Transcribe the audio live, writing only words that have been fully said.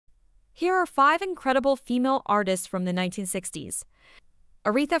Here are 5 incredible female artists from the 1960s.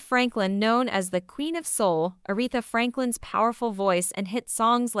 Aretha Franklin, known as the Queen of Soul, Aretha Franklin's powerful voice and hit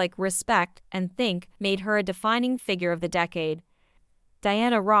songs like Respect and Think made her a defining figure of the decade.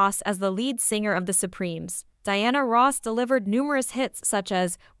 Diana Ross as the lead singer of the Supremes. Diana Ross delivered numerous hits such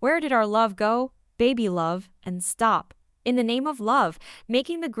as Where Did Our Love Go?, Baby Love, and Stop, in the Name of Love,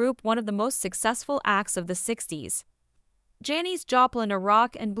 making the group one of the most successful acts of the 60s. Janis Joplin, a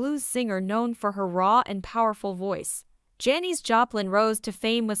rock and blues singer known for her raw and powerful voice. Janis Joplin rose to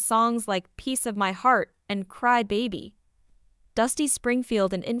fame with songs like Piece of My Heart and Cry Baby. Dusty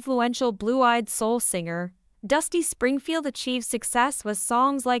Springfield, an influential blue-eyed soul singer. Dusty Springfield achieved success with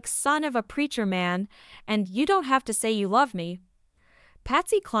songs like Son of a Preacher Man and You Don't Have to Say You Love Me.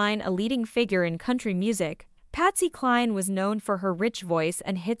 Patsy Cline, a leading figure in country music. Patsy Cline was known for her rich voice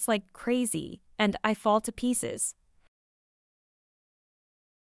and hits like Crazy and I Fall to Pieces.